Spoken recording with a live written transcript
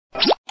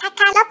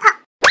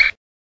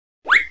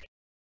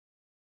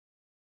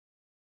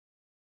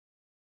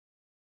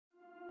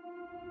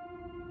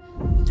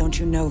don't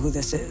you know who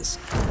this is?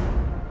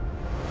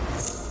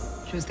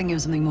 She was thinking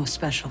of something more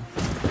special.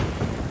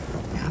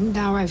 I'm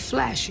downright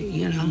flashy,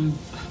 you know.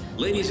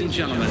 Ladies and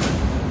gentlemen,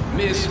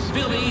 Miss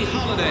Billie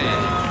Holiday.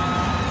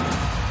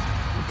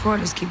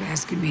 Reporters keep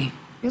asking me,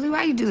 Billy,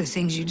 why you do the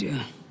things you do?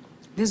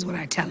 This is what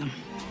I tell them.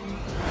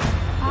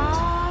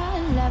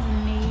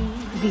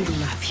 We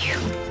love you.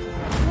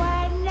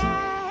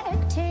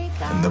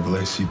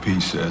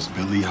 NAACP says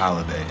Billie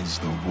Holiday is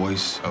the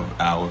voice of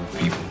our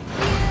people.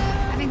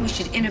 I think we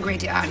should integrate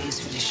the audience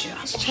for this show.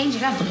 Let's change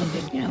it up a little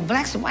bit. You know,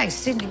 blacks and whites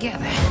sitting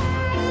together.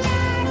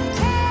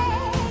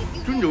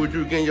 You knew what you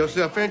were getting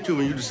yourself into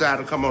when you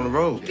decided to come on the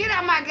road. Get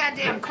out my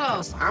goddamn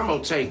clothes. I'm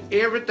gonna take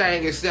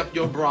everything except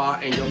your bra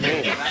and your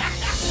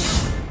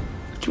pants.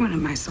 Which one of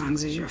my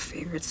songs is your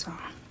favorite song?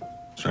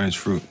 Strange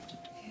Fruit.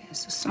 Yeah,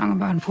 it's a song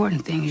about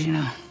important things, you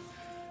know.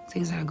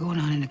 Things that are going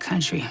on in the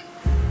country.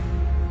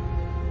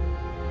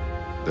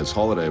 This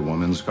Holiday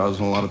woman's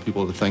causing a lot of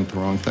people to think the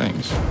wrong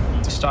things.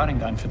 It's a starting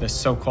gun for this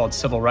so-called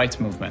civil rights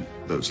movement.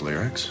 Those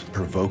lyrics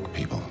provoke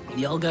people.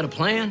 Y'all got a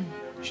plan?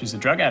 She's a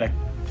drug addict.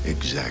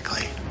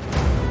 Exactly.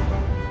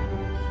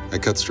 I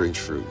cut Strange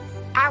Fruit.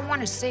 I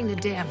want to sing the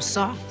damn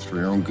song. It's for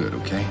your own good,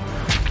 okay?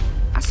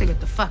 I sing what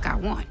the fuck I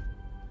want.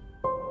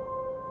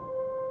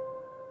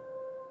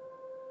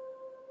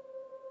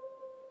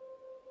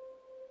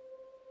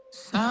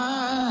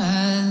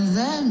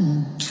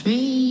 Southern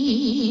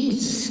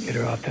trees. Get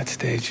her off that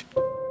stage.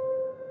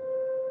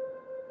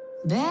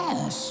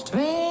 Bear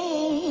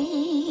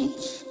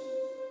strange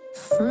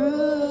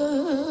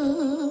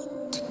fruit.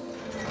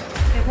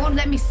 They won't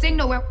let me sing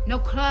nowhere. No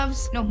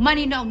clubs, no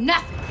money, no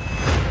nothing.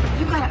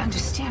 You gotta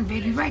understand,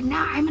 baby. Right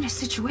now, I'm in a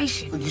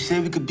situation. You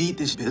said we could beat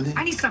this, Billy.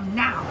 I need something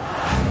now.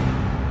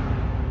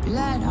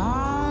 Blood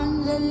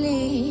on the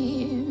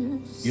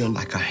leaves. You're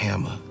like a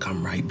hammer.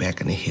 Come right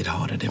back and it hit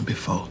harder than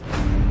before.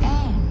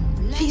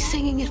 He's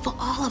singing it for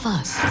all of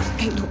us.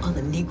 Ain't no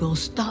other Negro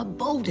star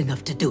bold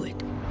enough to do it.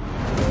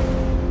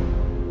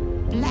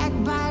 Black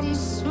body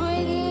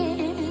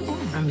swinging.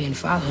 I'm being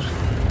followed.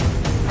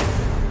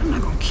 I'm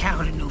not gonna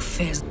cower to no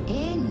fist.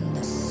 In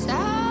the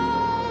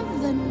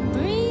southern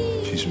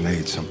breeze. She's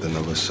made something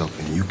of herself,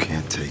 and you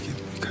can't take it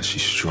because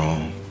she's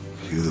strong,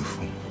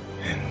 beautiful,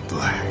 and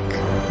black.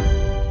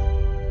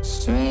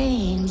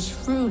 Strange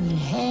fruit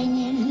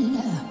hanging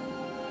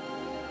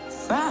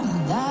from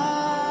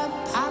the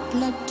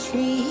poplar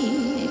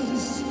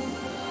trees.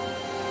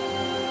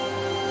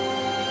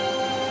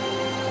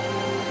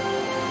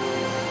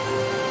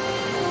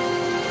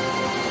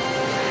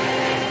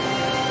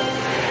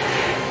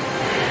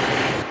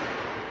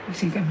 You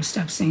think I'm gonna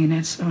stop singing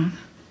that song?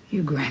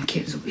 You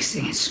grandkids will be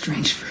singing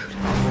Strange Fruit.